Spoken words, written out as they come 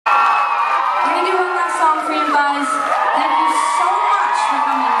song for you guys. Thank you so much for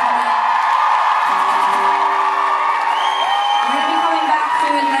coming tonight. I'm going to be coming back to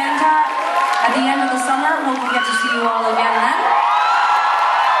Atlanta at the end of the summer. Hope we get to see you all again then.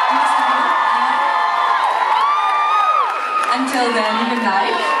 Most of you, anyway. Until then, good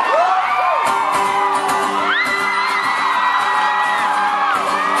night.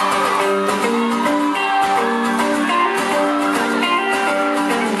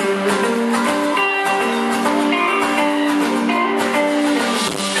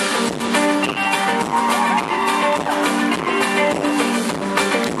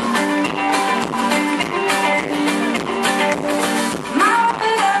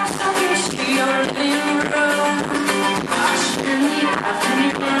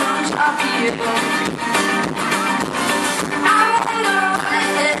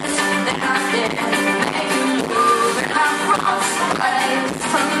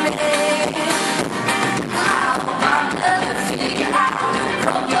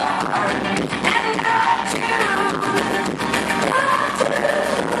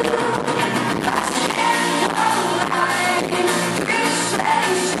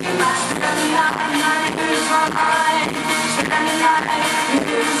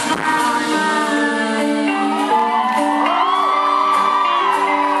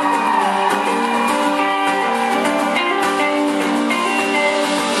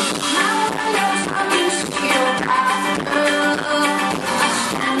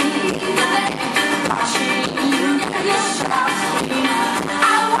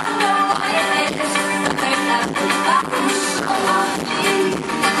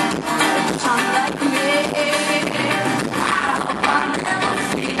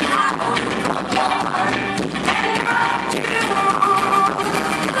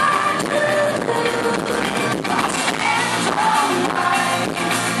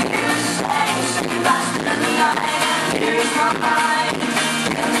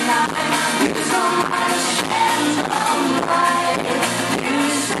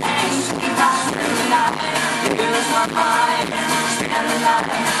 Spend the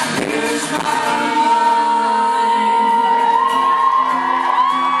night.